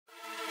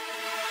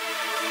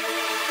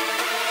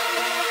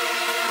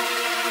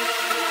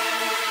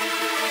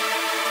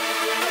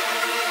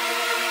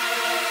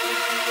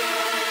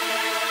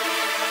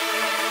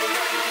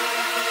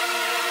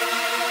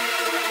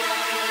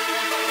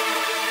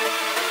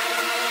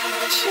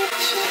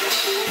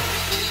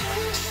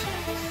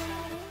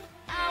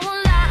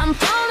won't lie, I'm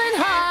falling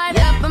hard.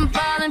 Yep, I'm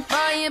falling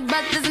for you,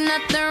 but there's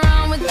nothing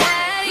wrong with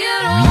that. You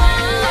don't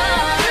wanna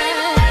love it.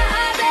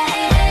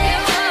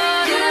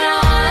 You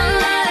don't wanna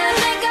let it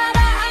think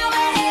about how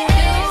it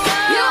is.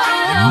 You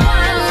don't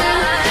wanna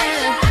love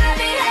it.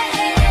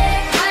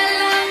 My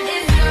love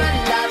is your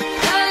love,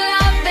 your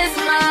love is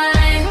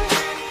mine.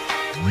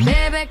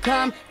 Baby,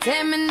 come,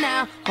 take me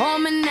now, hold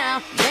me now,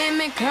 make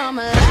me come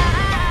alive.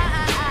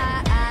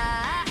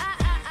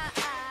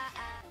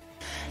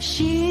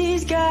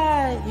 She's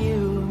got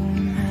you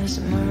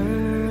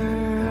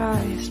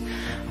mesmerized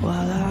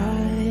while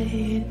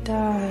I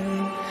die.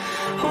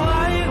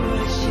 Why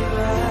would you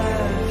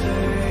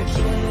ever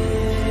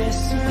kiss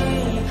me?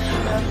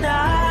 I'm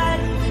not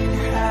even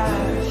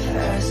half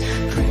as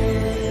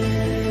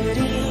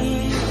pretty.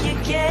 You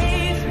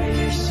gave her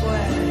your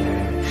sweater,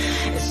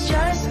 it's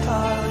just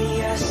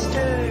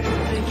polyester,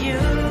 but you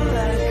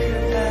like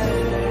her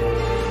better.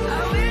 I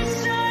wish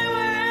I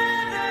were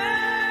ever.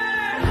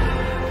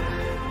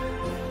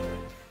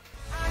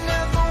 I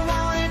never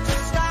wanted to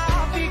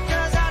stop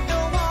because I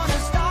don't want to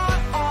start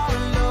all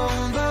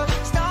over,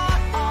 start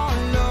all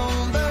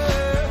over.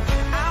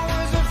 I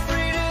was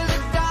afraid of the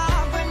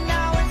dark, but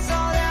now it's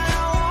all that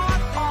I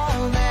want, all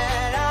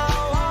that I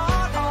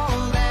want, all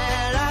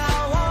that I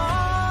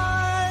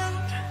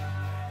want.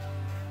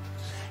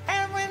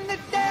 And when the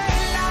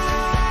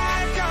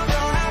daylight comes,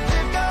 I'll have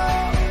to go.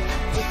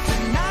 But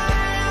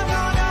tonight I'm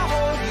gonna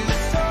hold you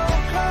so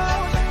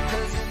close,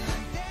 'cause in the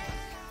day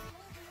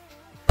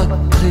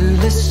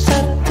clueless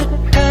at the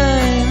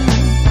time.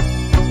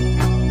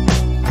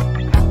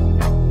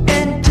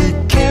 Enter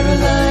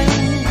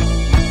Caroline.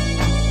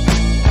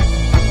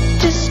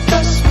 Just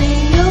trust me,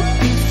 you'll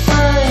be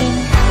fine.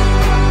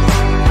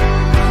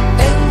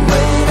 And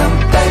when I'm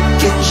back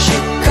in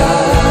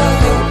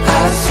Chicago,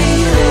 I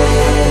feel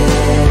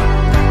it.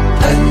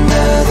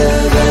 Another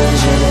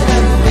version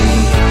of me,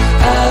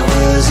 I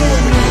was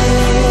in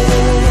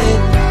it.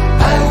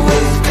 I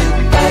waved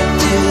goodbye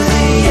to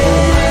the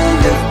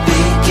end of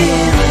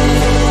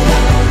beginning.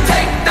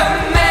 Take the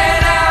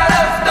man out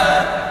of the.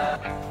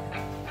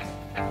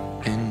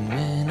 And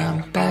when I'm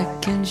back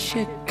in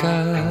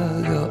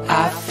Chicago, I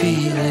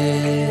feel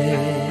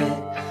it.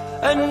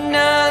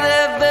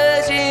 Another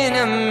version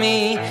of me,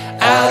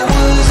 I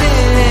was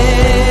in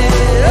it.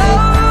 Oh,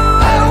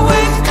 I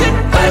waved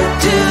goodbye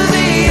to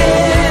the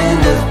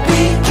end of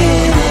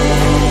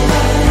beginning.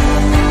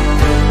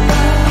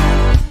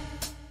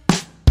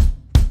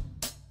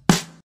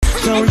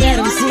 Don't let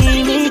them see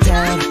me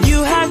down. You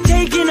have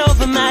taken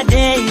over my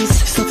days,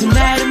 so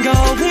tonight I'm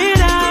going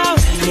out.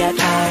 Yet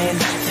I'm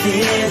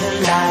feeling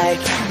like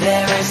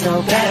there is no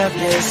better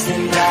place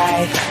than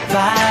right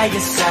by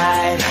your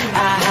side.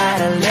 I had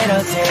a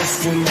little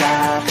taste and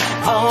I'll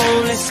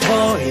only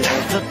spoil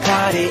the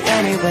party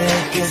anyway,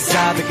 'cause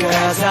all the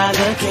girls are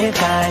looking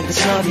fine, but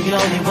you're the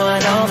only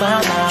one on my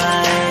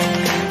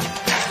mind.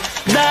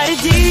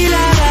 La-di-dee,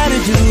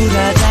 la-da-da-doo,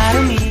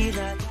 la-da-da-me.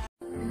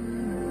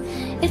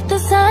 If the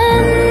sun